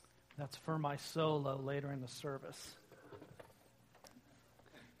That's for my solo later in the service.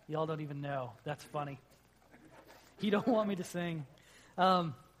 Y'all don't even know. That's funny. You don't want me to sing.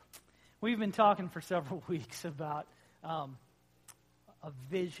 We've been talking for several weeks about a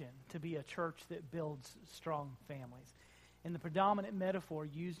vision to be a church that builds strong families. And the predominant metaphor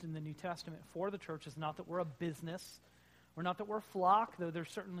used in the New Testament for the church is not that we're a business, or not that we're a flock, though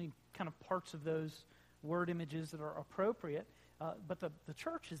there's certainly kind of parts of those word images that are appropriate, but the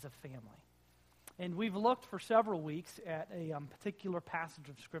church is a family. And we've looked for several weeks at a particular passage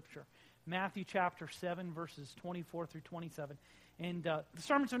of Scripture, Matthew chapter 7, verses 24 through 27. And the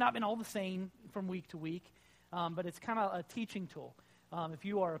sermons have not been all the same from week to week, but it's kind of a teaching tool. If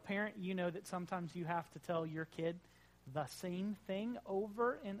you are a parent, you know that sometimes you have to tell your kid the same thing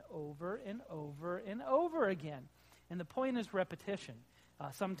over and over and over and over again. And the point is repetition.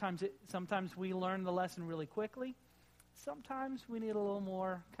 Sometimes we learn the lesson really quickly. Sometimes we need a little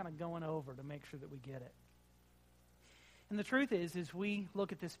more kind of going over to make sure that we get it. And the truth is we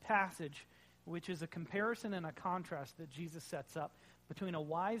look at this passage, which is a comparison and a contrast that Jesus sets up between a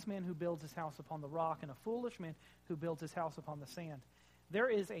wise man who builds his house upon the rock and a foolish man who builds his house upon the sand. There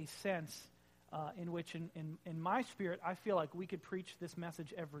is a sense in which, in my spirit, I feel like we could preach this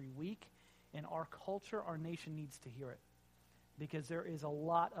message every week, and our culture, our nation needs to hear it. Because there is a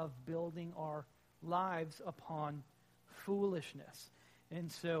lot of building our lives upon foolishness.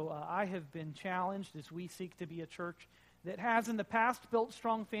 And so I have been challenged as we seek to be a church that has in the past built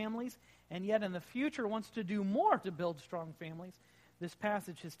strong families, and yet in the future wants to do more to build strong families. This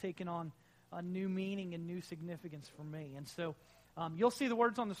passage has taken on a new meaning and new significance for me. And so you'll see the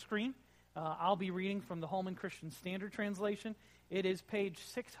words on the screen. I'll be reading from the Holman Christian Standard Translation. It is page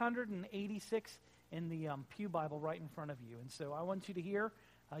 686 in the Pew Bible right in front of you. And so I want you to hear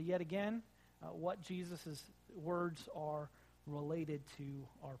yet again what Jesus' words are related to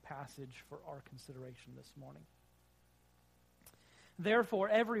our passage for our consideration this morning. Therefore,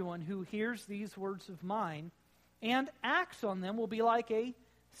 everyone who hears these words of mine and acts on them will be like a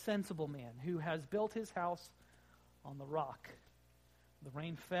sensible man who has built his house on the rock. The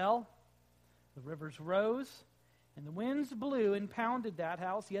rain fell, the rivers rose, and the winds blew and pounded that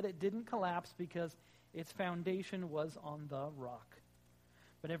house, yet it didn't collapse because its foundation was on the rock.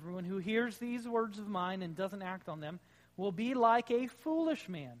 But everyone who hears these words of mine and doesn't act on them will be like a foolish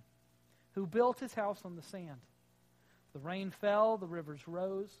man who built his house on the sand. The rain fell, the rivers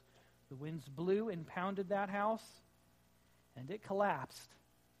rose, the winds blew and pounded that house, and it collapsed.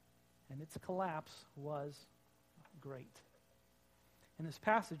 And its collapse was great. In this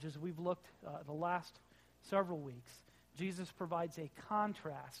passage, as we've looked the last several weeks, Jesus provides a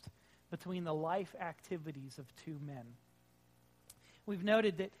contrast between the life activities of two men. We've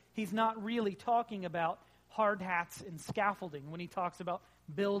noted that he's not really talking about hard hats and scaffolding when he talks about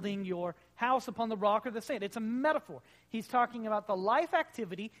building your house upon the rock or the sand. It's a metaphor. He's talking about the life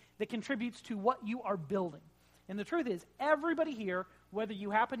activity that contributes to what you are building. And the truth is, everybody here, whether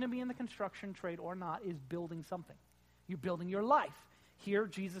you happen to be in the construction trade or not, is building something. You're building your life. Here,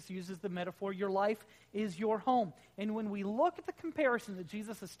 Jesus uses the metaphor, your life is your home. And when we look at the comparison that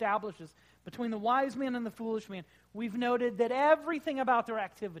Jesus establishes between the wise man and the foolish man, we've noted that everything about their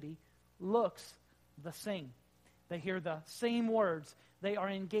activity looks the same. They hear the same words. They are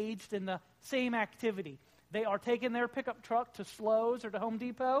engaged in the same activity. They are taking their pickup truck to Slo's or to Home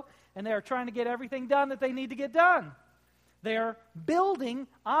Depot, and they are trying to get everything done that they need to get done. They are building,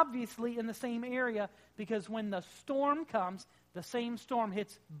 obviously, in the same area, because when the storm comes, the same storm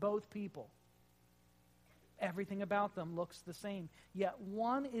hits both people. Everything about them looks the same. Yet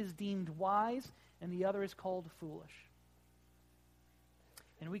one is deemed wise, and the other is called foolish.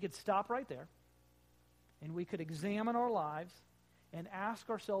 And we could stop right there, and we could examine our lives and ask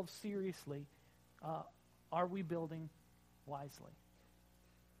ourselves seriously, are we building wisely?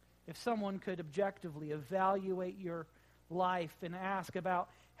 If someone could objectively evaluate your life and ask about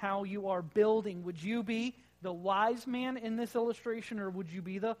how you are building, would you be the wise man in this illustration, or would you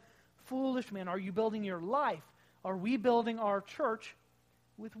be the foolish man? Are you building your life? Are we building our church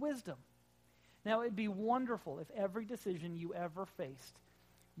with wisdom? Now, it'd be wonderful if every decision you ever faced,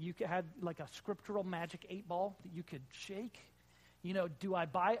 you had like a scriptural magic 8-ball that you could shake. You know, do I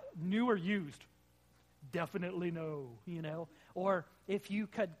buy new or used? Definitely no, Or if you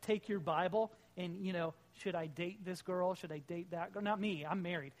could take your Bible and, should I date this girl? Should I date that girl? Not me, I'm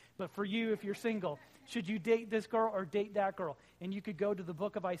married. But for you, if you're single, should you date this girl or date that girl? And you could go to the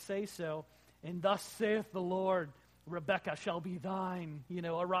book of I Say So, and thus saith the Lord, Rebekah shall be thine,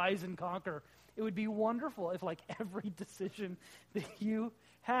 arise and conquer. It would be wonderful if like every decision that you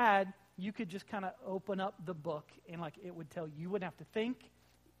had, you could just kind of open up the book and like it would tell you. You wouldn't have to think.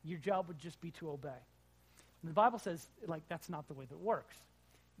 Your job would just be to obey. And the Bible says, like, that's not the way that works.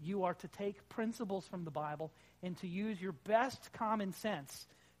 You are to take principles from the Bible and to use your best common sense,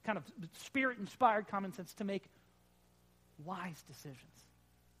 kind of Spirit-inspired common sense, to make wise decisions.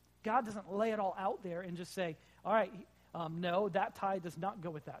 God doesn't lay it all out there and just say, all right, no, that tie does not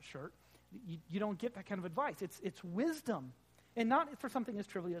go with that shirt. You don't get that kind of advice. It's wisdom. And not for something as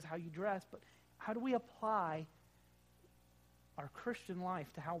trivial as how you dress, but how do we apply our Christian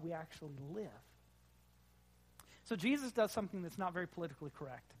life to how we actually live? So Jesus does something that's not very politically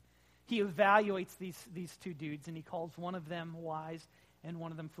correct. He evaluates these two dudes, and he calls one of them wise and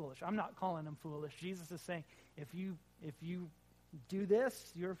one of them foolish. I'm not calling them foolish. Jesus is saying, if you do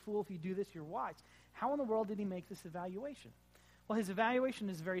this, you're a fool. If you do this, you're wise. How in the world did he make this evaluation? Well, his evaluation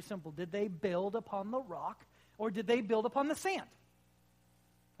is very simple. Did they build upon the rock, or did they build upon the sand?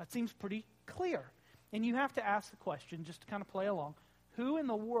 That seems pretty clear. And you have to ask the question, just to kind of play along, who in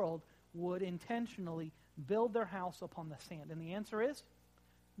the world would intentionally build their house upon the sand? And the answer is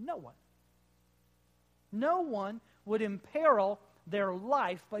no one. No one would imperil their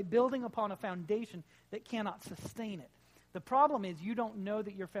life by building upon a foundation that cannot sustain it. The problem is you don't know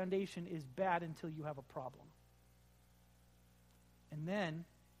that your foundation is bad until you have a problem. And then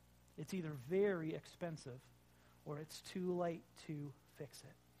it's either very expensive or it's too late to fix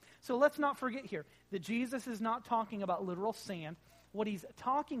it. So let's not forget here that Jesus is not talking about literal sand. What he's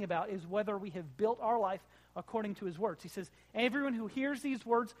talking about is whether we have built our life according to his words. He says, everyone who hears these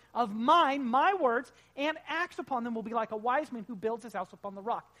words of mine, my words, and acts upon them will be like a wise man who builds his house upon the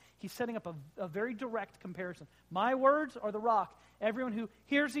rock. He's setting up a very direct comparison. My words are the rock. Everyone who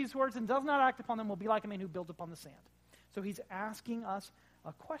hears these words and does not act upon them will be like a man who builds upon the sand. So he's asking us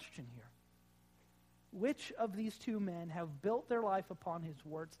a question here. Which of these two men have built their life upon his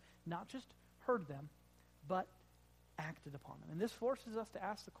words, not just heard them, but acted upon them? And this forces us to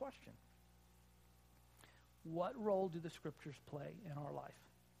ask the question, what role do the Scriptures play in our life?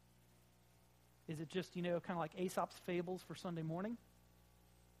 Is it just, kind of like Aesop's fables for Sunday morning?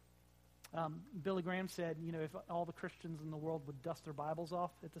 Billy Graham said, if all the Christians in the world would dust their Bibles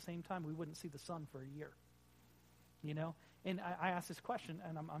off at the same time, we wouldn't see the sun for a year. And I asked this question,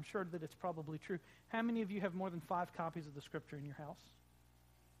 and I'm sure that it's probably true. How many of you have more than 5 copies of the Scripture in your house?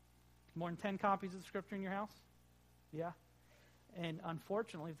 More than 10 copies of the Scripture in your house? Yeah. And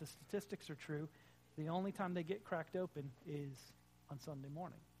unfortunately, if the statistics are true, the only time they get cracked open is on Sunday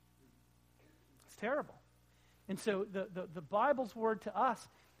morning. It's terrible. And so the Bible's word to us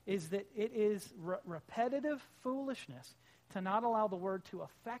is that it is repetitive foolishness to not allow the word to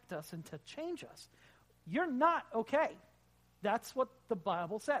affect us and to change us. You're not okay. That's what the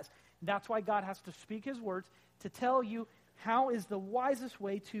Bible says. That's why God has to speak his words to tell you how is the wisest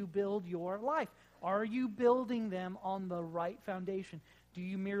way to build your life. Are you building them on the right foundation? Do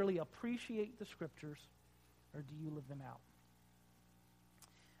you merely appreciate the Scriptures, or do you live them out?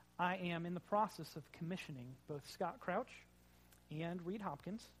 I am in the process of commissioning both Scott Crouch and Reed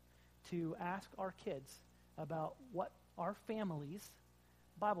Hopkins to ask our kids about what our family's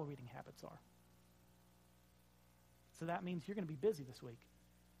Bible reading habits are. So that means you're going to be busy this week.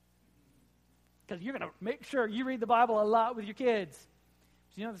 Because you're going to make sure you read the Bible a lot with your kids.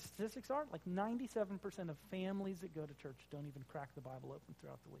 So you know what the statistics are? Like 97% of families that go to church don't even crack the Bible open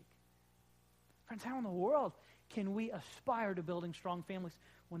throughout the week. Friends, how in the world can we aspire to building strong families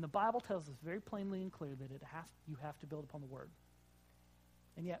when the Bible tells us very plainly and clearly that you have to build upon the Word?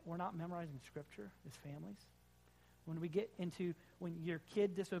 And yet we're not memorizing Scripture as families. When your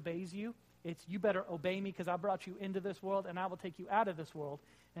kid disobeys you, it's you better obey me because I brought you into this world and I will take you out of this world.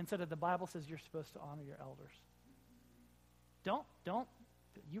 Instead of the Bible says you're supposed to honor your elders.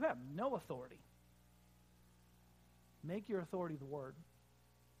 You have no authority. Make your authority the Word.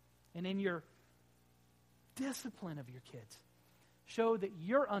 And in your discipline of your kids, show that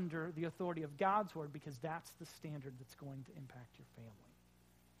you're under the authority of God's Word because that's the standard that's going to impact your family.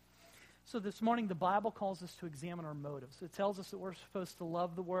 So this morning, the Bible calls us to examine our motives. It tells us that we're supposed to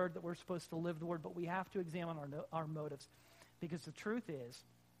love the Word, that we're supposed to live the Word, but we have to examine our motives. Because the truth is,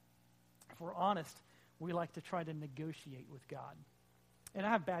 if we're honest, we like to try to negotiate with God. And I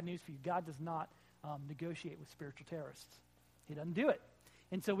have bad news for you. God does not negotiate with spiritual terrorists. He doesn't do it.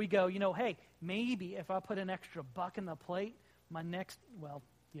 And so we go, hey, maybe if I put an extra $1 in the plate,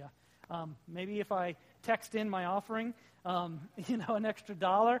 maybe if I text in my offering, an extra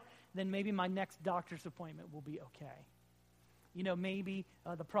 $1, then maybe my next doctor's appointment will be okay. Maybe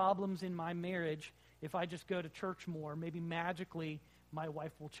the problems in my marriage, if I just go to church more, maybe magically my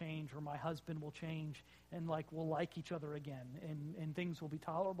wife will change or my husband will change and we'll like each other again and things will be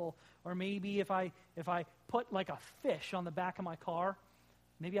tolerable. Or maybe if I put like a fish on the back of my car,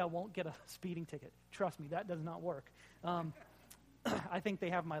 maybe I won't get a speeding ticket. Trust me, that does not work. I think they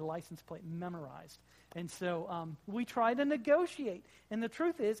have my license plate memorized. And so we try to negotiate. And the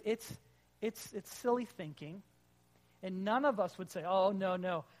truth is, it's silly thinking. And none of us would say, oh,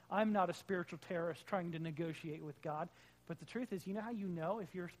 no, I'm not a spiritual terrorist trying to negotiate with God. But the truth is, you know how you know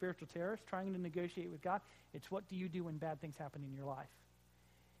if you're a spiritual terrorist trying to negotiate with God? It's what do you do when bad things happen in your life?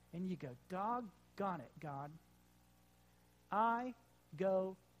 And you go, doggone it, God. I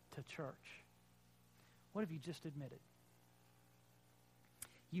go to church. What have you just admitted?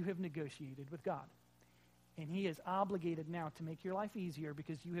 You have negotiated with God. And he is obligated now to make your life easier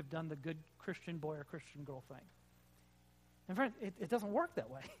because you have done the good Christian boy or Christian girl thing. And friend, it doesn't work that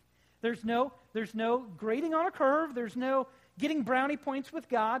way. There's no grading on a curve. There's no getting brownie points with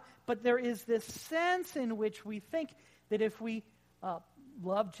God. But there is this sense in which we think that if we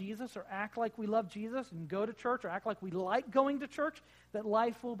love Jesus or act like we love Jesus and go to church or act like we like going to church, that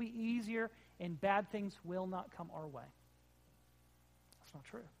life will be easier and bad things will not come our way. That's not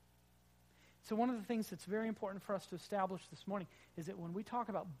true. So one of the things that's very important for us to establish this morning is that when we talk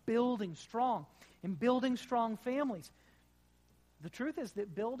about building strong and building strong families, the truth is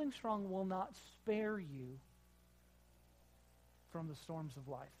that building strong will not spare you from the storms of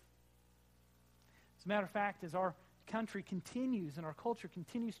life. As a matter of fact, as our country continues and our culture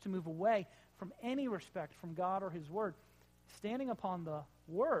continues to move away from any respect from God or his word, standing upon the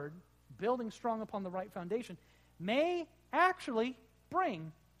word, building strong upon the right foundation, may actually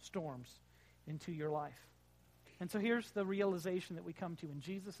bring storms into your life. And so here's the realization that we come to in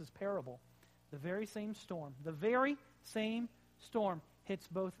Jesus' parable. The very same storm hits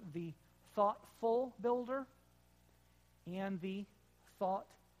both the thoughtful builder and the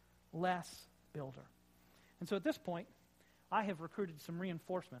thoughtless builder. And so at this point, I have recruited some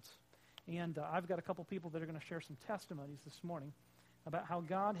reinforcements. And I've got a couple people that are going to share some testimonies this morning about how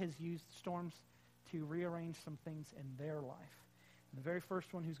God has used storms to rearrange some things in their life. And the very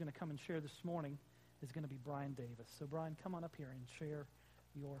first one who's going to come and share this morning is going to be Brian Davis. So Brian, come on up here and share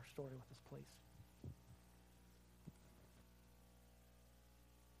your story with us, please.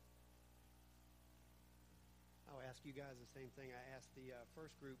 I'll ask you guys the same thing I asked the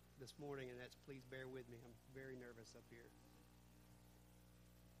first group this morning, and that's please bear with me. I'm very nervous up here.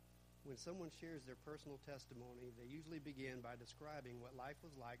 When someone shares their personal testimony, they usually begin by describing what life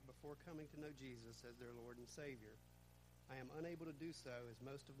was like before coming to know Jesus as their Lord and Savior. I am unable to do so as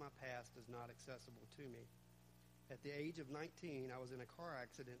most of my past is not accessible to me. At the age of 19, I was in a car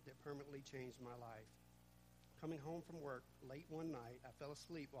accident that permanently changed my life. Coming home from work late one night, I fell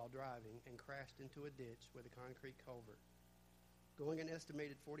asleep while driving and crashed into a ditch with a concrete culvert. Going an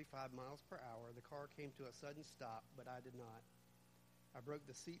estimated 45 miles per hour, the car came to a sudden stop, but I did not. I broke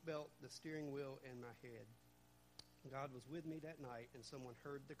the seatbelt, the steering wheel, and my head. God was with me that night, and someone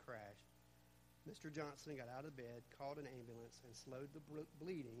heard the crash. Mr. Johnson got out of bed, called an ambulance, and slowed the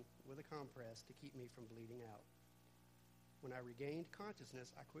bleeding with a compress to keep me from bleeding out. When I regained consciousness,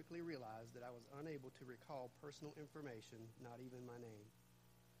 I quickly realized that I was unable to recall personal information, not even my name.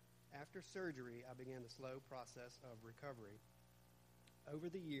 After surgery, I began the slow process of recovery. Over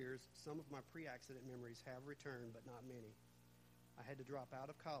the years, some of my pre-accident memories have returned, but not many. I had to drop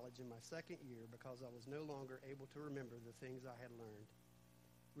out of college in my second year because I was no longer able to remember the things I had learned.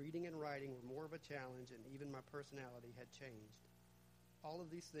 Reading and writing were more of a challenge, and even my personality had changed. All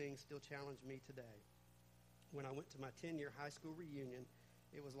of these things still challenge me today. When I went to my 10-year high school reunion,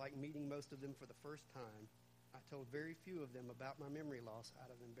 it was like meeting most of them for the first time. I told very few of them about my memory loss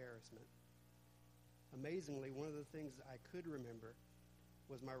out of embarrassment. Amazingly, one of the things I could remember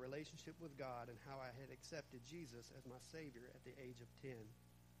was my relationship with God and how I had accepted Jesus as my Savior at the age of 10.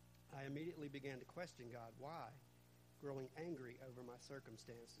 I immediately began to question God, why? Growing angry over my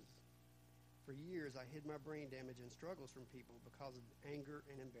circumstances. For years, I hid my brain damage and struggles from people because of anger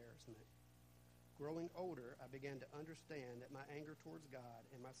and embarrassment. Growing older, I began to understand that my anger towards God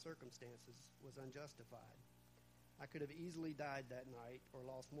and my circumstances was unjustified. I could have easily died that night or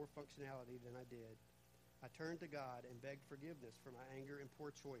lost more functionality than I did. I turned to God and begged forgiveness for my anger and poor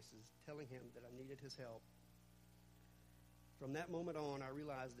choices, telling him that I needed his help. From that moment on, I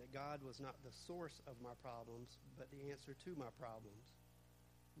realized that God was not the source of my problems, but the answer to my problems.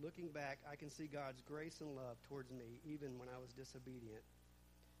 Looking back, I can see God's grace and love towards me, even when I was disobedient.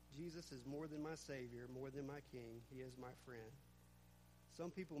 Jesus is more than my Savior, more than my King. He is my friend. Some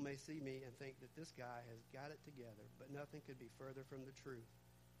people may see me and think that this guy has got it together, but nothing could be further from the truth.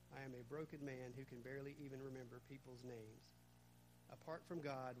 I am a broken man who can barely even remember people's names. Apart from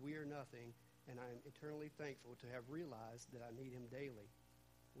God, we are nothing, and I am eternally thankful to have realized that I need him daily.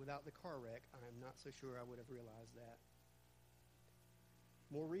 Without the car wreck, I am not so sure I would have realized that.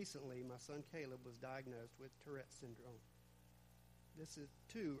 More recently, my son Caleb was diagnosed with Tourette's syndrome. This is,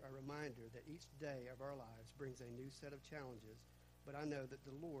 too, a reminder that each day of our lives brings a new set of challenges, but I know that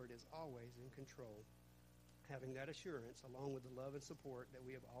the Lord is always in control. Having that assurance, along with the love and support that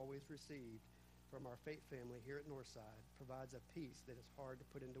we have always received from our faith family here at Northside, provides a peace that is hard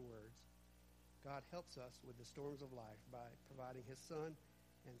to put into words. God helps us with the storms of life by providing his Son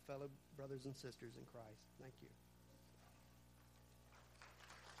and fellow brothers and sisters in Christ. Thank you.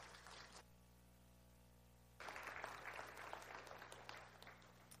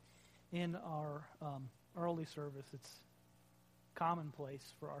 In our early service, it's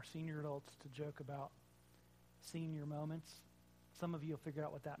commonplace for our senior adults to joke about senior moments. Some of you will figure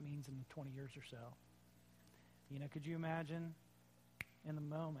out what that means in 20 years or so. You know, could you imagine in the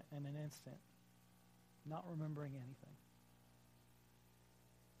moment, in an instant, not remembering anything?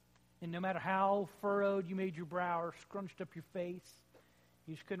 And no matter how furrowed you made your brow or scrunched up your face,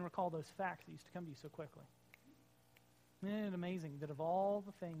 you just couldn't recall those facts that used to come to you so quickly. Isn't it amazing that of all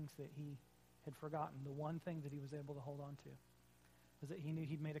the things that he had forgotten, the one thing that he was able to hold on to was that he knew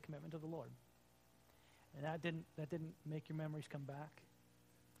he'd made a commitment to the Lord. And that didn't make your memories come back.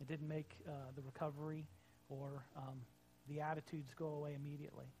 It didn't make the recovery or the attitudes go away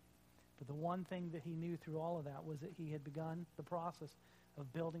immediately. But the one thing that he knew through all of that was that he had begun the process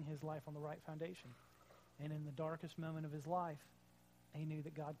of building his life on the right foundation. And in the darkest moment of his life, he knew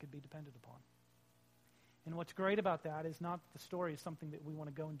that God could be depended upon. And what's great about that is not that the story is something that we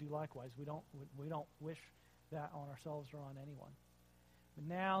want to go and do likewise. We don't wish that on ourselves or on anyone. But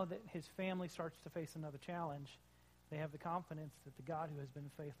now that his family starts to face another challenge, they have the confidence that the God who has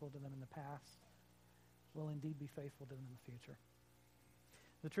been faithful to them in the past will indeed be faithful to them in the future.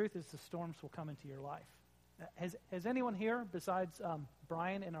 The truth is the storms will come into your life. Has anyone here, besides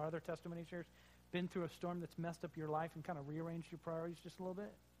Brian and our other testimony shares, been through a storm that's messed up your life and kind of rearranged your priorities just a little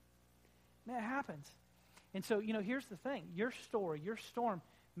bit? Man, it happens. And so, you know, here's the thing. Your story, your storm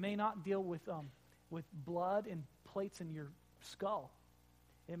may not deal with blood and plates in your skull.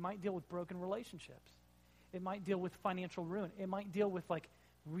 It might deal with broken relationships. It might deal with financial ruin. It might deal with, like,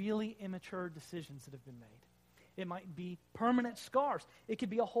 really immature decisions that have been made. It might be permanent scars. It could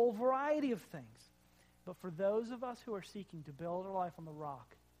be a whole variety of things. But for those of us who are seeking to build our life on the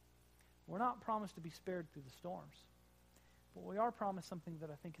rock, we're not promised to be spared through the storms. But we are promised something that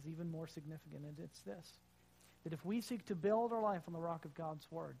I think is even more significant, and it's this. That if we seek to build our life on the rock of God's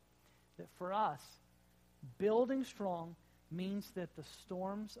Word, that for us, building strong means that the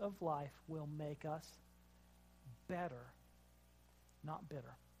storms of life will make us better, not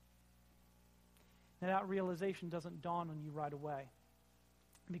bitter. Now, that realization doesn't dawn on you right away.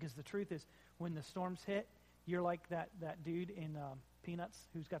 Because the truth is, when the storms hit, you're like that dude in Peanuts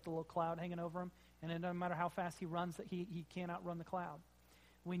who's got the little cloud hanging over him, and no matter how fast he runs, he can't outrun the cloud.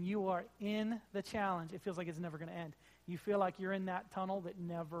 When you are in the challenge, it feels like it's never going to end. You feel like you're in that tunnel that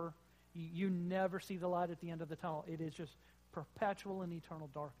you never see the light at the end of the tunnel. It is just perpetual and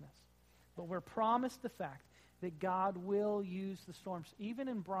eternal darkness. But we're promised the fact that God will use the storms. Even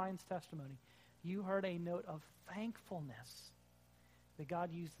in Brian's testimony, you heard a note of thankfulness that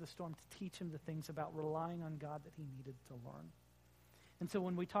God used the storm to teach him the things about relying on God that he needed to learn. And so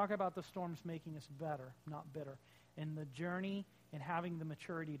when we talk about the storms making us better, not bitter, and the journey and having the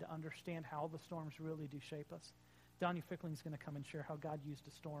maturity to understand how the storms really do shape us, Donnie Fickling is going to come and share how God used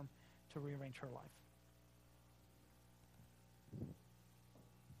a storm to rearrange her life.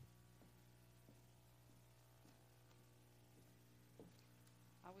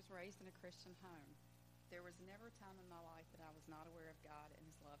 I was raised in a Christian home. There was never a time in my life that I was not aware of God and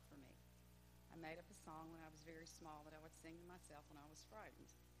his love for me. I made up a song when I was very small that I would sing to myself when I was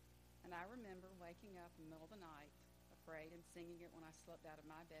frightened. And I remember waking up in the middle of the night, afraid, and singing it when I slipped out of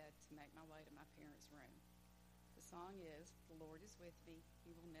my bed to make my way to my parents' room. The song is, "The Lord is with me,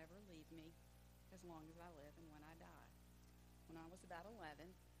 he will never leave me, as long as I live and when I die." When I was about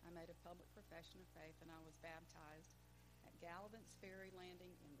 11, I made a public profession of faith and I was baptized at Gallivant's Ferry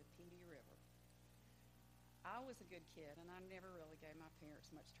Landing in the Petey River. I was a good kid, and I never really gave my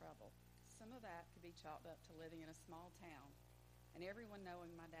parents much trouble. Some of that could be chalked up to living in a small town, and everyone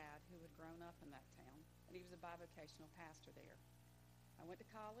knowing my dad, who had grown up in that town, and he was a bivocational pastor there. I went to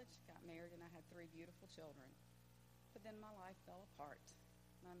college, got married, and I had 3 beautiful children. But then my life fell apart.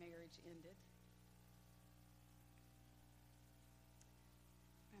 My marriage ended.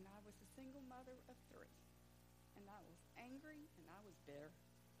 And I was a single mother of 3. And I was angry and I was bitter.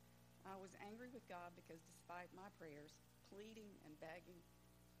 I was angry with God because despite my prayers, pleading and begging,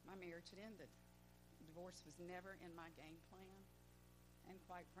 my marriage had ended. Divorce was never in my game plan. And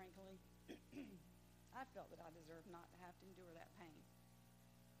quite frankly, I felt that I deserved not to have to endure that pain.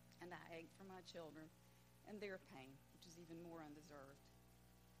 ached for my children and their pain, which is even more undeserved.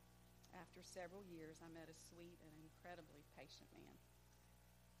 After several years, I met a sweet and incredibly patient man.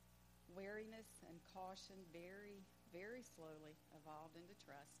 Wariness and caution very, very slowly evolved into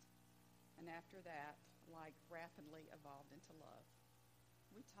trust, and after that, like rapidly evolved into love.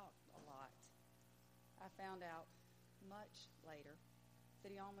 We talked a lot. I found out much later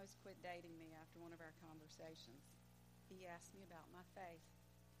that he almost quit dating me after one of our conversations. He asked me about my faith.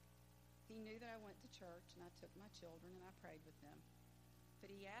 He knew that I went to church and I took my children and I prayed with them. But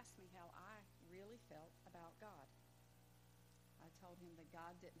he asked me how I really felt about God. I told him that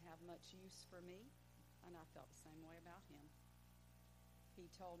God didn't have much use for me, and I felt the same way about him. He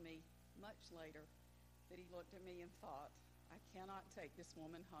told me much later that he looked at me and thought, I cannot take this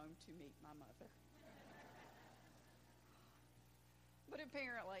woman home to meet my mother. But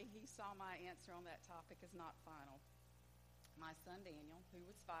apparently he saw my answer on that topic as not final. My son Daniel, who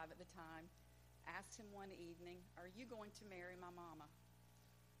was 5 at the time, asked him one evening, are you going to marry my mama?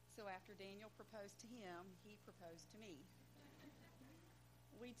 So after Daniel proposed to him, he proposed to me.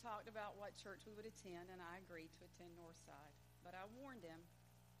 We talked about what church we would attend, and I agreed to attend Northside. But I warned him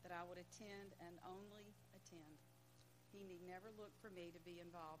that I would attend and only attend. He need never look for me to be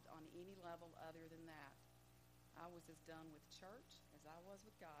involved on any level other than that. I was as done with church as I was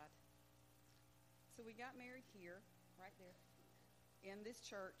with God. So we got married here, right there, in this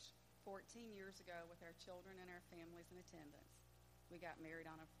church 14 years ago with our children and our families in attendance. We got married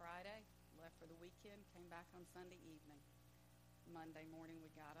on a Friday, left for the weekend, came back on Sunday evening. Monday morning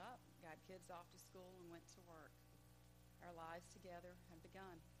we got up, got kids off to school, and went to work. Our lives together had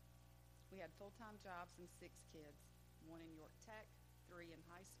begun. We had full-time jobs and 6 kids, 1 in York Tech, 3 in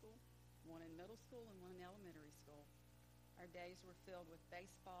high school, 1 in middle school, and 1 in elementary school. Our days were filled with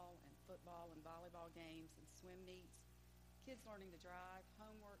baseball and football and volleyball games and swim meets, kids learning to drive,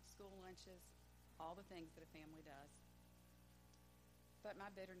 homework, school lunches, all the things that a family does. But my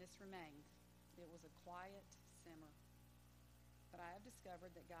bitterness remained. It was a quiet simmer. But I have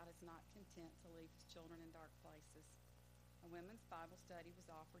discovered that God is not content to leave his children in dark places. A women's Bible study was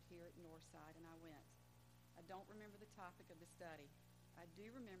offered here at Northside, and I went. I don't remember the topic of the study. I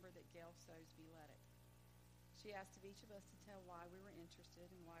do remember that Gail Sosby led it. She asked of each of us to tell why we were interested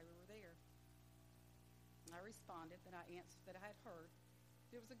and why we were there. I responded that I answered that I had heard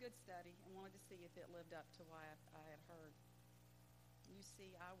it was a good study and wanted to see if it lived up to what I had heard. You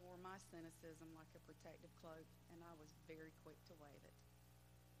see, I wore my cynicism like a protective cloak, and I was very quick to wave it.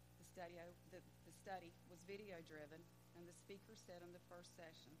 The study was video-driven, and the speaker said in the first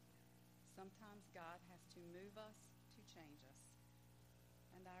session, sometimes God has to move us to change us.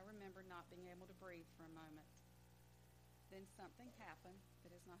 And I remember not being able to breathe for a moment. Then something happened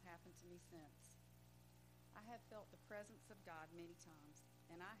that has not happened to me since. I have felt the presence of God many times,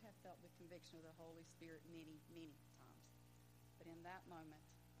 and I have felt the conviction of the Holy Spirit many, many times. But in that moment,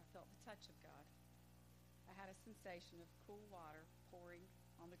 I felt the touch of God. I had a sensation of cool water pouring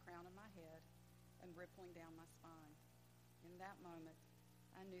on the crown of my head and rippling down my spine. In that moment,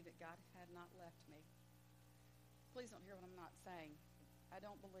 I knew that God had not left me. Please don't hear what I'm not saying. I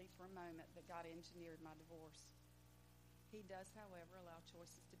don't believe for a moment that God engineered my divorce. He does, however, allow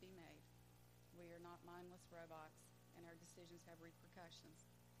choices to be made. We are not mindless robots, and our decisions have repercussions.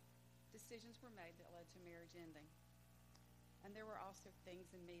 Decisions were made that led to marriage ending. And there were also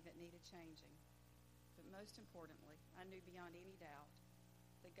things in me that needed changing. But most importantly, I knew beyond any doubt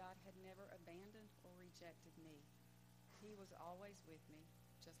that God had never abandoned or rejected me. He was always with me,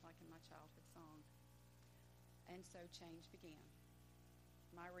 just like in my childhood song. And so change began.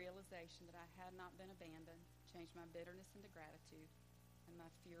 My realization that I had not been abandoned changed my bitterness into gratitude and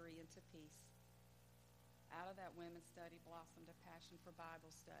my fury into peace. Out of that women's study blossomed a passion for Bible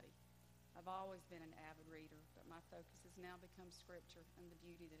study. I've always been an avid reader, but my focus has now become Scripture and the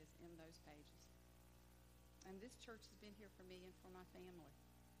beauty that is in those pages. And this church has been here for me and for my family.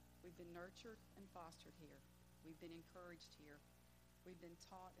 We've been nurtured and fostered here. We've been encouraged here. We've been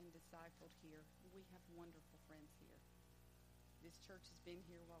taught and discipled here. We have wonderful friends here. This church has been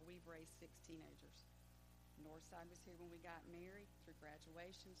here while we've raised 6 teenagers. Northside was here when we got married, through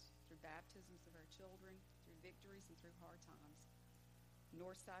graduations, through baptisms of our children, through victories, and through hard times.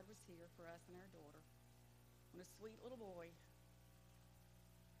 Northside was here for us and our daughter when a sweet little boy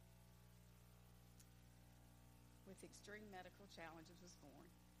with extreme medical challenges was born.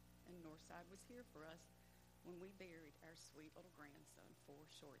 And Northside was here for us when we buried our sweet little grandson 4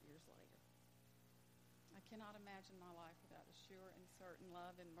 short years later. I cannot imagine my life without the sure and certain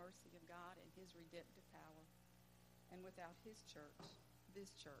love and mercy of God and his redemptive power, and without his church,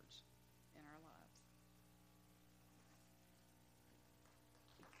 this church, in our lives.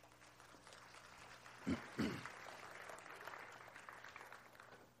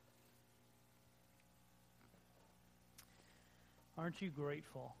 Aren't you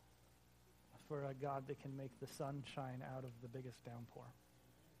grateful for a God that can make the sun shine out of the biggest downpour?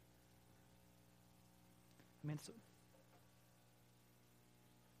 I mean,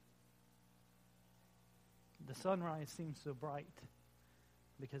 the sunrise seems so bright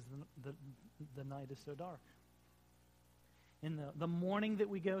because the night is so dark. And the morning that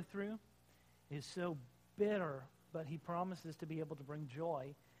we go through is so bitter, but he promises to be able to bring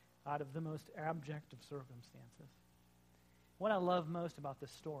joy out of the most abject of circumstances. What I love most about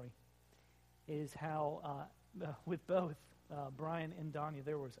this story is how with both Brian and Danya,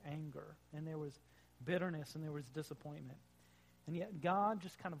 there was anger, and there was bitterness, and there was disappointment. And yet God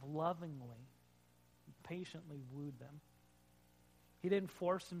just kind of lovingly, patiently wooed them. He didn't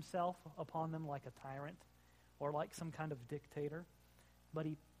force himself upon them like a tyrant or like some kind of dictator, but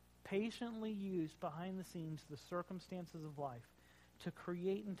he patiently used behind the scenes the circumstances of life to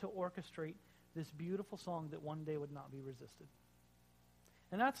create and to orchestrate this beautiful song that one day would not be resisted.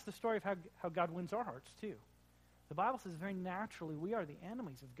 And that's the story of how God wins our hearts too. The Bible says very naturally we are the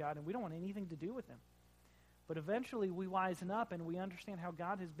enemies of God and we don't want anything to do with him. But eventually we wisen up and we understand how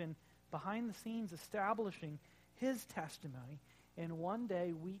God has been behind the scenes establishing his testimony, and one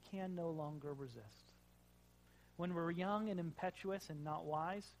day we can no longer resist. When we're young and impetuous and not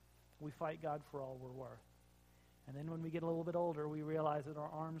wise, we fight God for all we're worth. And then when we get a little bit older, we realize that our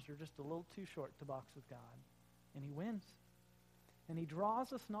arms are just a little too short to box with God. And he wins. And he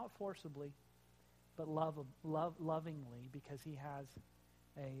draws us not forcibly, but lovingly, because he has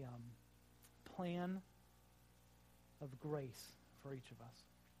a plan of grace for each of us.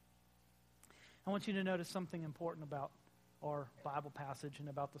 I want you to notice something important about our Bible passage and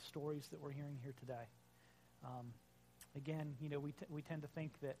about the stories that we're hearing here today. Again, we tend to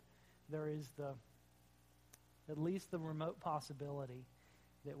think that there is at least the remote possibility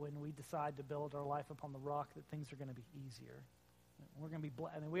that when we decide to build our life upon the rock, that things are going to be easier. We're going to be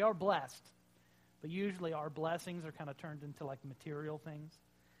blessed. I mean, we are blessed, but usually our blessings are kind of turned into like material things.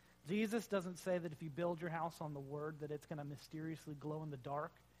 Jesus doesn't say that if you build your house on the Word that it's going to mysteriously glow in the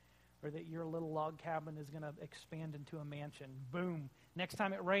dark, or that your little log cabin is going to expand into a mansion. Boom. Next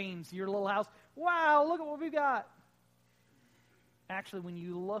time it rains, your little house, wow, look at what we've got. Actually, when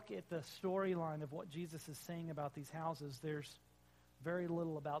you look at the storyline of what Jesus is saying about these houses, there's very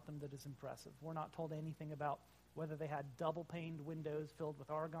little about them that is impressive. We're not told anything about whether they had double-paned windows filled with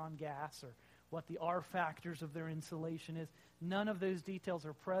argon gas or what the R factors of their insulation is. None of those details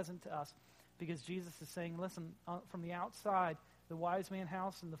are present to us because Jesus is saying, listen, from the outside, the wise man's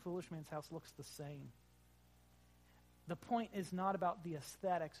house and the foolish man's house looks the same. The point is not about the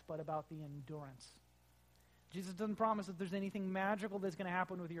aesthetics, but about the endurance. Jesus doesn't promise that there's anything magical that's going to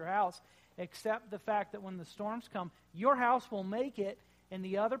happen with your house, except the fact that when the storms come, your house will make it, and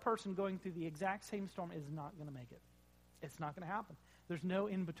the other person going through the exact same storm is not going to make it. It's not going to happen. There's no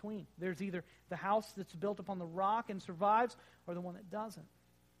in between. There's either the house that's built upon the rock and survives, or the one that doesn't.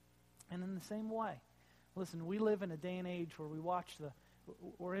 And in the same way, listen, we live in a day and age where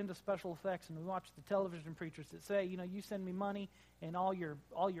we're into special effects, and we watch the television preachers that say, you send me money and all your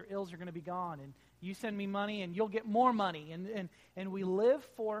ills are going to be gone, and you send me money and you'll get more money, and we live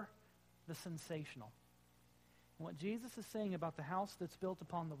for the sensational. And what Jesus is saying about the house that's built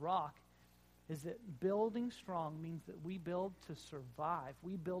upon the rock is that building strong means that we build to survive.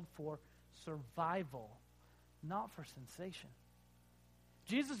 We build for survival, not for sensation.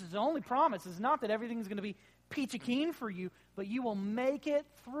 Jesus' only promise is not that everything's going to be peachy keen for you, but you will make it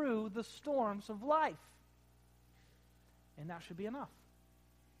through the storms of life. And that should be enough.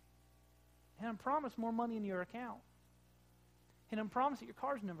 He doesn't promise more money in your account. He doesn't promise that your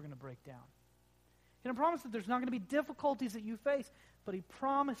car's never going to break down. He doesn't promise that there's not going to be difficulties that you face, but he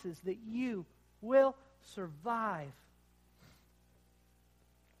promises that you will survive.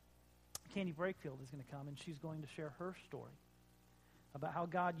 Candy Brakefield is going to come, and she's going to share her story about how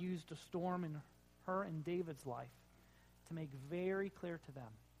God used a storm in her and David's life to make very clear to them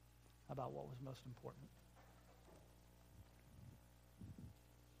about what was most important.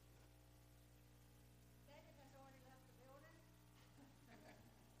 David has already left the building,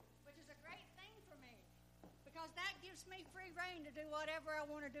 which is a great thing for me, because that gives me free rein to do whatever I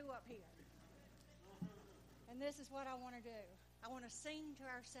want to do up here. And this is what I want to do. I want to sing to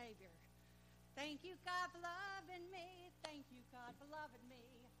our Savior. Thank you, God, for loving me. Thank you, God, for loving me.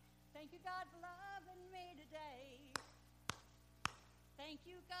 Thank you, God, for loving me today. Thank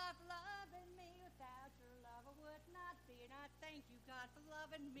you, God, for loving me. Without your love, I would not be. And I thank you, God, for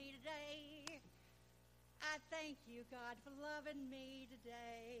loving me today. I thank you, God, for loving me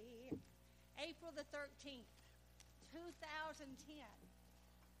today. April the 13th, 2010.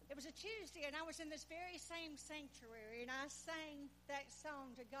 It was a Tuesday, and I was in this very same sanctuary, and I sang that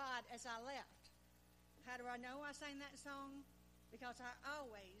song to God as I left. How do I know I sang that song? Because I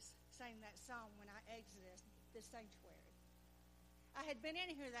always sang that song when I exited this sanctuary. I had been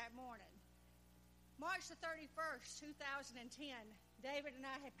in here that morning. March the 31st, 2010, David and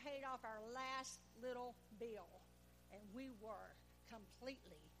I had paid off our last little bill, and we were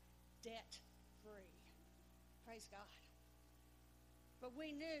completely debt-free. Praise God. But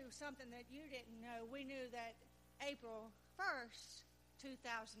we knew something that you didn't know. We knew that April 1st,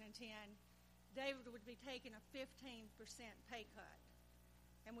 2010, David would be taking a 15% pay cut.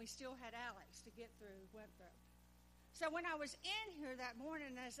 And we still had Alex to get through Winthrop. So when I was in here that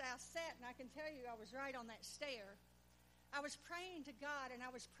morning, as I sat, and I can tell you I was right on that stair, I was praying to God, and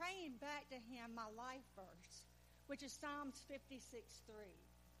I was praying back to Him my life verse, which is Psalms 56:3.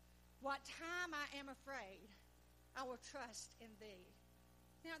 What time I am afraid, I will trust in Thee.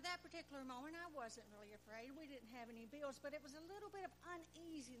 Now, at that particular moment, I wasn't really afraid. We didn't have any bills, but it was a little bit of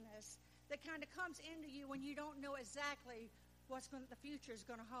uneasiness that kind of comes into you when you don't know exactly what the future is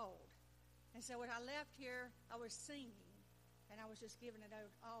going to hold. And so when I left here, I was singing, and I was just giving it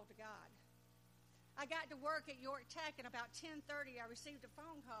all to God. I got to work at York Tech, and about 10:30, I received a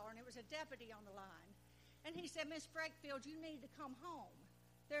phone call, and it was a deputy on the line. And he said, Miss Brakefield, you need to come home.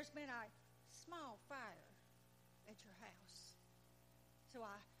 There's been a small fire at your house. So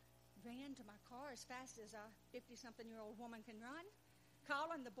I ran to my car as fast as a 50-something-year-old woman can run,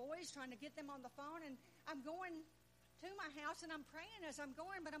 calling the boys, trying to get them on the phone, and I'm going to my house, and I'm praying as I'm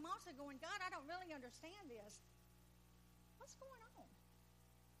going, but I'm also going, God, I don't really understand this. What's going on?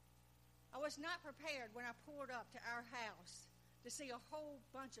 I was not prepared when I pulled up to our house to see a whole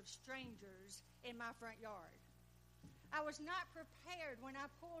bunch of strangers in my front yard. I was not prepared when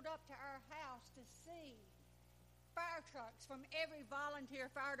I pulled up to our house to see fire trucks from every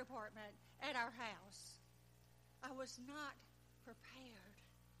volunteer fire department at our house. I was not prepared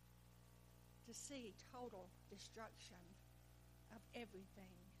to see total destruction of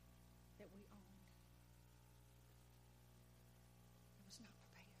everything that we owned. I was not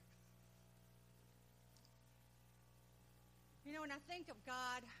prepared. You know, when I think of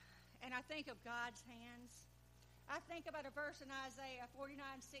God and I think of God's hands, I think about a verse in Isaiah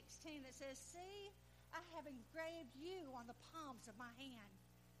 49:16 that says, see, I have engraved you on the palms of my hand.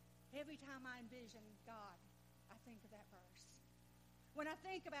 Every time I envision God, I think of that verse. When I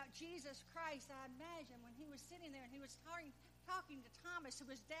think about Jesus Christ, I imagine when he was sitting there and he was talking to Thomas, who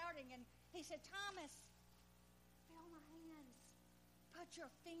was doubting, and he said, Thomas, feel my hands. Put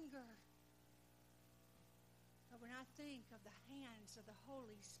your finger. But when I think of the hands of the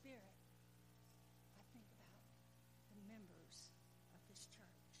Holy Spirit, I think about the members of this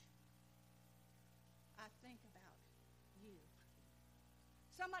church. I think about you.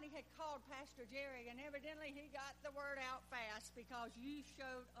 Somebody had called Pastor Jerry, and evidently he got the word out fast because you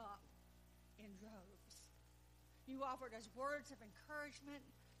showed up in droves. You offered us words of encouragement.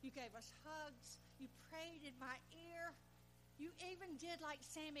 You gave us hugs. You prayed in my ear. You even did like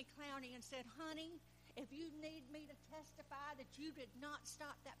Sammy Clowney and said, honey, if you need me to testify that you did not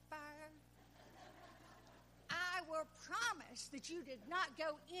stop that fire, I will promise that you did not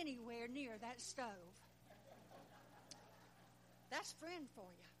go anywhere near that stove. That's friend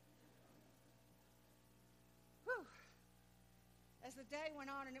for you. Whew. As the day went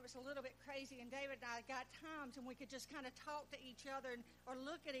on and it was a little bit crazy, and David and I got times when we could just kind of talk to each other or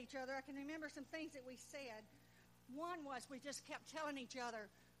look at each other, I can remember some things that we said. One was we just kept telling each other,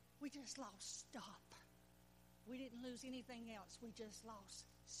 we just lost stuff. We didn't lose anything else. We just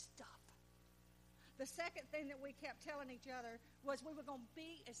lost stuff. The second thing that we kept telling each other was we were going to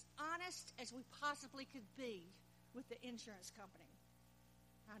be as honest as we possibly could be with the insurance company.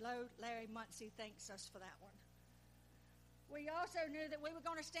 I know Larry Muncie thanks us for that one. We also knew that we were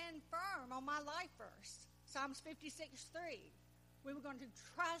going to stand firm on my life verse, Psalms 56:3. We were going to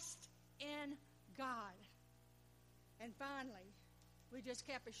trust in God. And finally, we just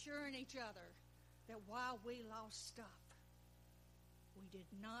kept assuring each other that while we lost stuff, we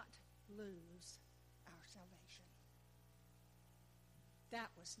did not lose our salvation. That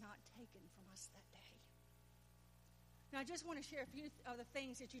was not taken from us that day. Now, I just want to share a few of the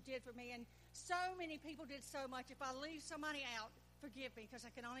things that you did for me, and so many people did so much. If I leave somebody out, forgive me, because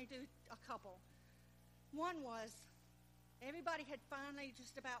I can only do a couple. One was, everybody had finally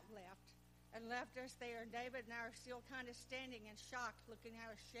just about left us there, and David and I are still kind of standing in shock, looking at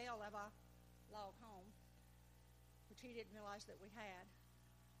a shell of a log home, which he didn't realize that we had.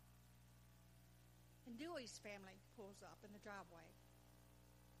 And Dewey's family pulls up in the driveway.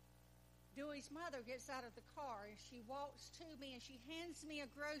 Dewey's mother gets out of the car, and she walks to me, and she hands me a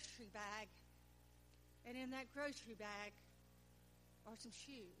grocery bag. And in that grocery bag are some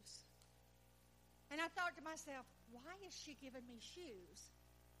shoes. And I thought to myself, why is she giving me shoes?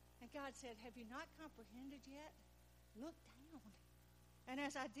 And God said, have you not comprehended yet? Look down. And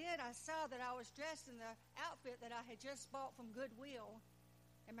as I did, I saw that I was dressed in the outfit that I had just bought from Goodwill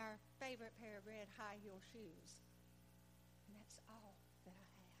and my favorite pair of red high-heel shoes. And that's all that I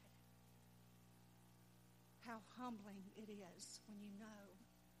had. How humbling it is when you know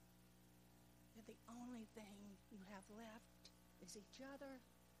that the only thing you have left is each other,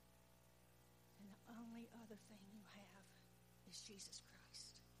 and the only other thing you have is Jesus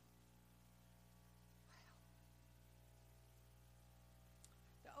Christ. Wow.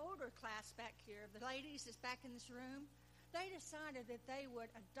 The older class back here, the ladies is back in this room, they decided that they would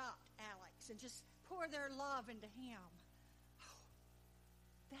adopt Alex and just pour their love into him. Oh,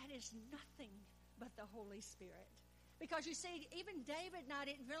 that is nothing but the Holy Spirit. Because you see, even David and I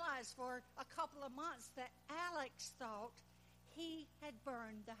didn't realize for a couple of months that Alex thought he had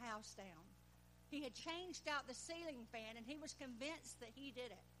burned the house down. He had changed out the ceiling fan, and he was convinced that he did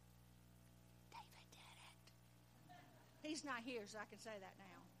it. David did it. He's not here, so I can say that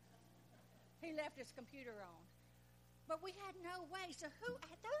now. He left his computer on. But we had no way. So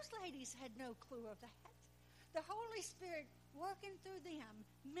those ladies had no clue of that. The Holy Spirit, working through them,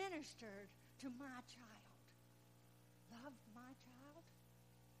 ministered to my child. Love my child?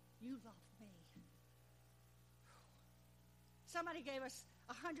 You love me. Somebody gave us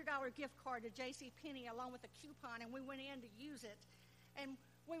a $100 gift card to JCPenney along with a coupon, and we went in to use it. And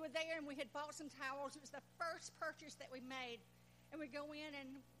we were there, and we had bought some towels. It was the first purchase that we made. And we go in,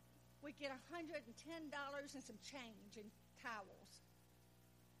 and we get $110 and some change in towels.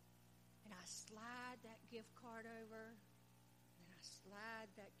 And I slide that gift card over, and I slide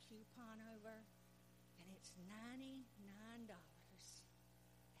that coupon over, and it's $99.95.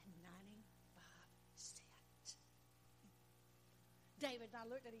 David and I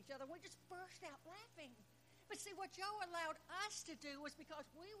looked at each other, and we just burst out laughing. But see, what Joe allowed us to do was because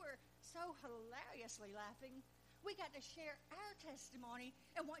we were so hilariously laughing, we got to share our testimony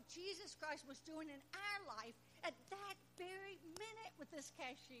and what Jesus Christ was doing in our life at that very minute with this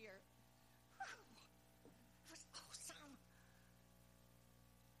cashier. It was awesome.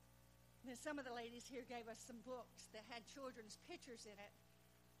 And then some of the ladies here gave us some books that had children's pictures in it.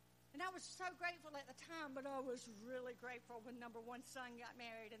 And I was so grateful at the time, but I was really grateful when number one son got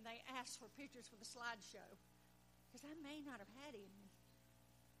married and they asked for pictures for the slideshow. Because I may not have had him.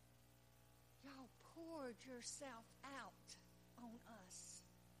 Y'all poured yourself out on us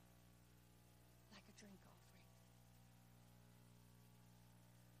like a drink offering.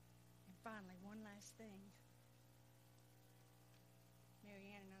 And finally, one last thing.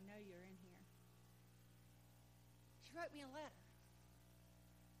 Marianne, and I know you're in here. She wrote me a letter.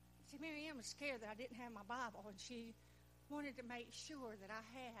 See, Marianne was scared that I didn't have my Bible, and she wanted to make sure that I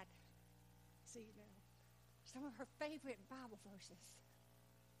had, some of her favorite Bible verses.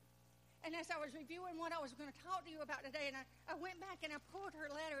 And as I was reviewing what I was going to talk to you about today, and I went back and I pulled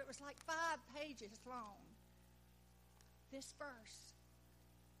her letter. It was like 5 pages long. This verse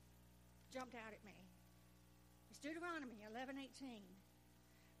jumped out at me. It's Deuteronomy 11:18.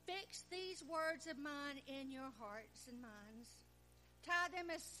 Fix these words of mine in your hearts and minds. Tie them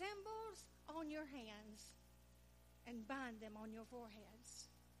as symbols on your hands and bind them on your foreheads.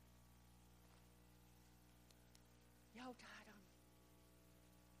 Y'all tied them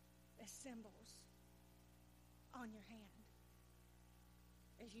as symbols on your hand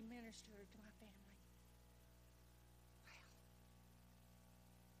as you ministered to my family. Wow.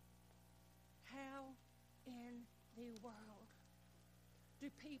 How in the world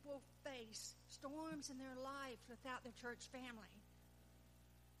do people face storms in their lives without their church family?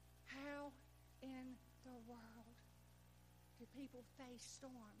 How in the world do people face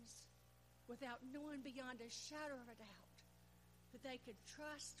storms without knowing beyond a shadow of a doubt that they could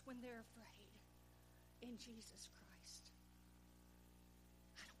trust when they're afraid in Jesus Christ?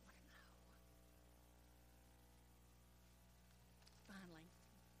 I don't want to know. Finally,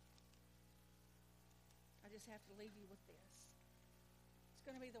 I just have to leave you with this. It's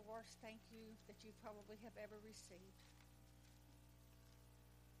going to be the worst thank you that you probably have ever received.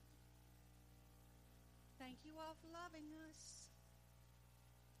 Thank you all for loving us.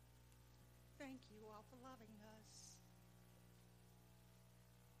 Thank you all for loving us.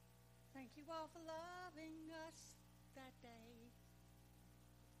 Thank you all for loving us that day.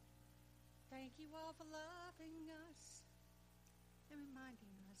 Thank you all for loving us and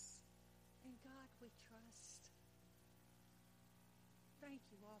reminding us, in God we trust. Thank thank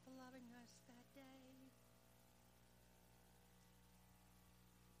you all for loving us that day.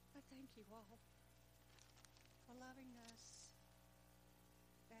 I thank you all for loving us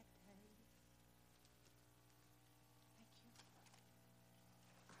that day.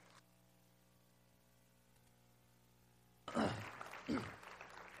 Thank you.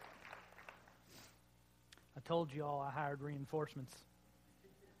 I told you all I hired reinforcements.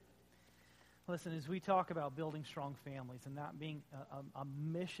 Listen, as we talk about building strong families and that being a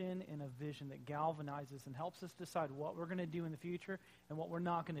mission and a vision that galvanizes and helps us decide what we're going to do in the future and what we're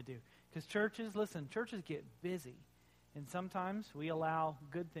not going to do. Because churches get busy. And sometimes we allow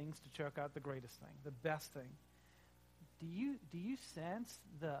good things to choke out the greatest thing, the best thing. Do you sense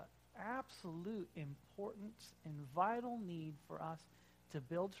the absolute importance and vital need for us to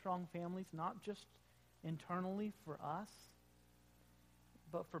build strong families, not just internally for us,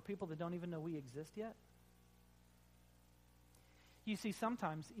 but for people that don't even know we exist yet? You see,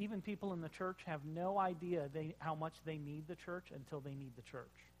 sometimes even people in the church have no idea how much they need the church until they need the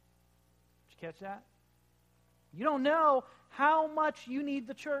church. Did you catch that? You don't know how much you need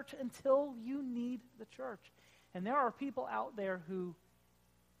the church until you need the church. And there are people out there who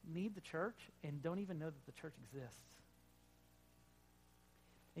need the church and don't even know that the church exists.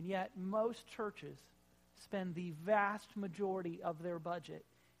 And yet most churches spend the vast majority of their budget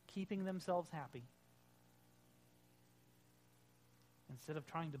keeping themselves happy instead of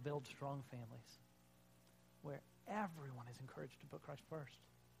trying to build strong families where everyone is encouraged to put Christ first.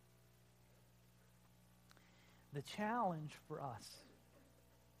 The challenge for us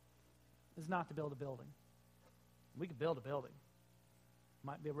is not to build a building. We could build a building.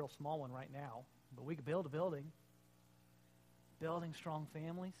 Might be a real small one right now, but we could build a building. Building strong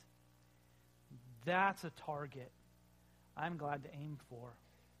families, that's a target I'm glad to aim for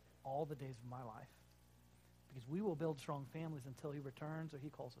all the days of my life. Because we will build strong families until he returns or he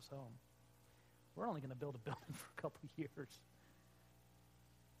calls us home. We're only going to build a building for a couple of years.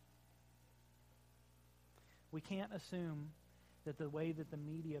 We can't assume that the way that the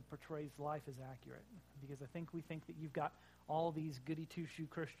media portrays life is accurate. Because I think we think that you've got all these goody two-shoe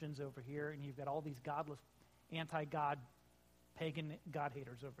Christians over here and you've got all these godless, anti-God, pagan God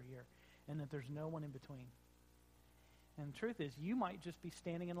haters over here. And that there's no one in between. And the truth is, you might just be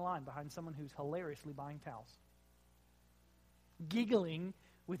standing in line behind someone who's hilariously buying towels. Giggling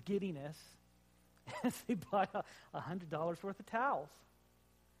with giddiness as they buy $100 worth of towels.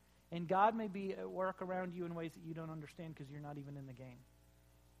 And God may be at work around you in ways that you don't understand because you're not even in the game.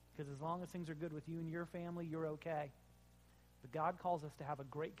 Because as long as things are good with you and your family, you're okay. But God calls us to have a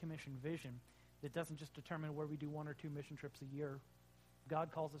Great Commission vision that doesn't just determine where we do 1 or 2 mission trips a year.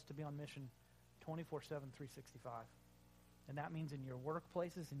 God calls us to be on mission 24/7, 365. And that means in your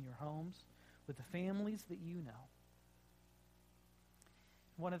workplaces, in your homes, with the families that you know.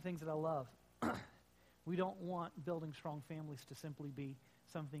 One of the things that I love, we don't want building strong families to simply be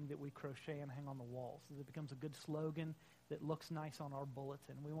something that we crochet and hang on the walls. That it becomes a good slogan that looks nice on our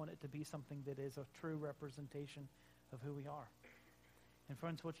bulletin. We want it to be something that is a true representation of who we are. And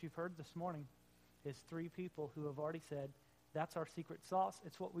friends, what you've heard this morning is 3 people who have already said, that's our secret sauce.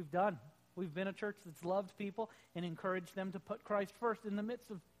 It's what we've done. We've been a church that's loved people and encouraged them to put Christ first in the midst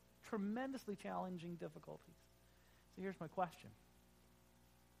of tremendously challenging difficulties. So here's my question.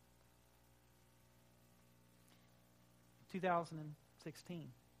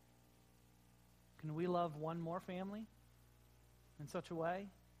 2016. Can we love one more family in such a way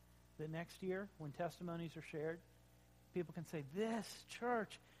that next year, when testimonies are shared, people can say, this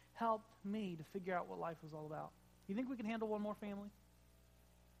church helped me to figure out what life was all about? You think we can handle one more family?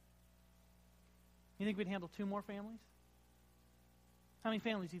 You think we'd handle 2 more families? How many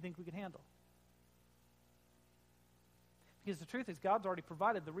families do you think we could handle? Because the truth is, God's already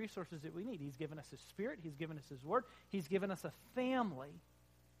provided the resources that we need. He's given us His Spirit. He's given us His Word. He's given us a family.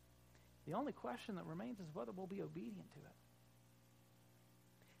 The only question that remains is whether we'll be obedient to it.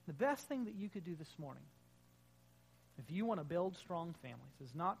 The best thing that you could do this morning, if you want to build strong families,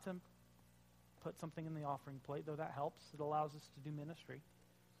 is not to put something in the offering plate, though that helps. It allows us to do ministry.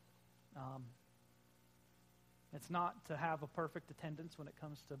 It's not to have a perfect attendance when it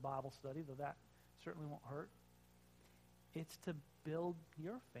comes to Bible study, though that certainly won't hurt. It's to build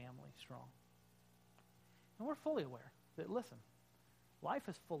your family strong. And we're fully aware that, listen, life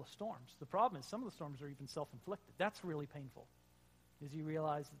is full of storms. The problem is some of the storms are even self-inflicted. That's really painful, is you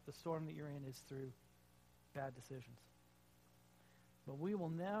realize that the storm that you're in is through bad decisions. But we will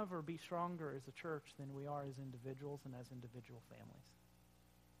never be stronger as a church than we are as individuals and as individual families.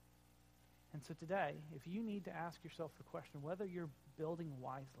 And so today, if you need to ask yourself the question whether you're building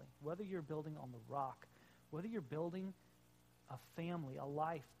wisely, whether you're building on the rock, whether you're building a family, a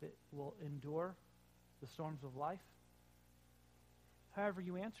life that will endure the storms of life? However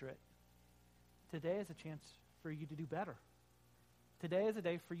you answer it, today is a chance for you to do better. Today is a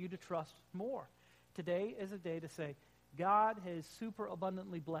day for you to trust more. Today is a day to say, God has super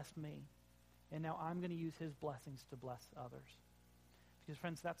abundantly blessed me, and now I'm going to use his blessings to bless others. Because,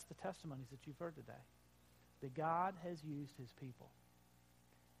 friends, that's the testimonies that you've heard today. That God has used his people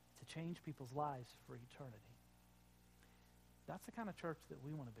to change people's lives for eternity. That's the kind of church that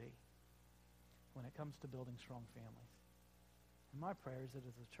we want to be when it comes to building strong families. And my prayer is that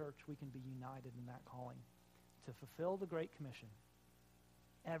as a church we can be united in that calling to fulfill the Great Commission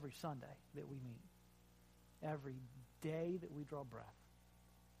every Sunday that we meet, every day that we draw breath,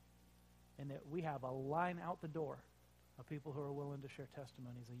 and that we have a line out the door of people who are willing to share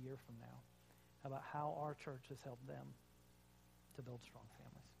testimonies a year from now about how our church has helped them to build strong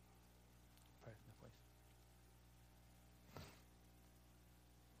families. Pray for me, please.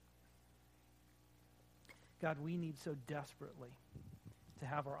 God, we need so desperately to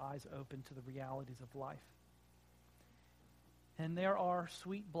have our eyes open to the realities of life. And there are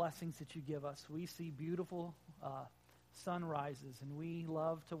sweet blessings that you give us. We see beautiful sunrises, and we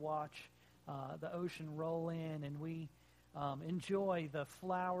love to watch the ocean roll in, and we enjoy the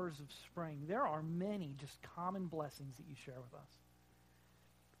flowers of spring. There are many just common blessings that you share with us.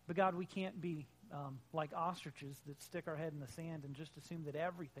 But God, we can't be like ostriches that stick our head in the sand and just assume that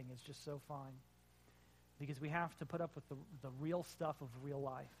everything is just so fine. Because we have to put up with the real stuff of real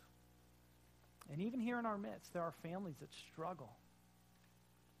life. And even here in our midst, there are families that struggle.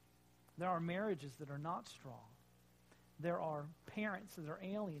 There are marriages that are not strong. There are parents that are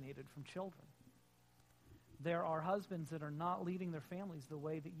alienated from children. There are husbands that are not leading their families the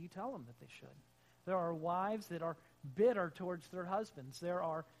way that you tell them that they should. There are wives that are bitter towards their husbands. There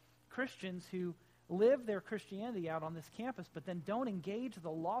are Christians who live their Christianity out on this campus, but then don't engage the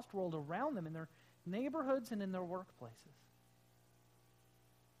lost world around them in their neighborhoods and in their workplaces.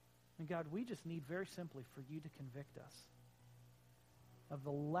 And God, we just need very simply for you to convict us of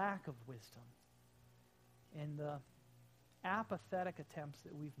the lack of wisdom and the apathetic attempts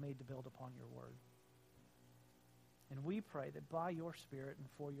that we've made to build upon your word. And we pray that by your Spirit and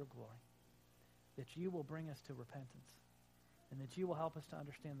for your glory, that you will bring us to repentance and that you will help us to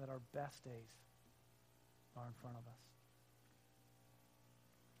understand that our best days are in front of us.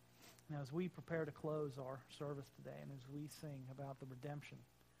 Now, as we prepare to close our service today and as we sing about the redemption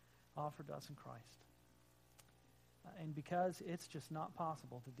offered to us in Christ, and because it's just not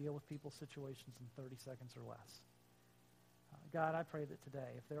possible to deal with people's situations in 30 seconds or less, God, I pray that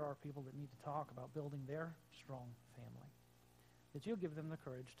today, if there are people that need to talk about building their strong family, that you'll give them the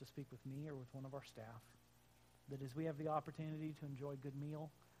courage to speak with me or with one of our staff, that as we have the opportunity to enjoy a good meal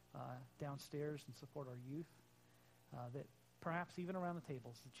downstairs and support our youth, that perhaps even around the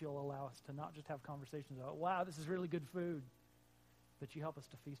tables, that you'll allow us to not just have conversations about, wow, this is really good food, but you help us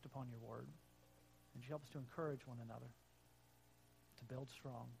to feast upon your word, and you help us to encourage one another to build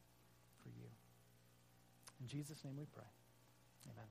strong for you. In Jesus' name we pray. Amen.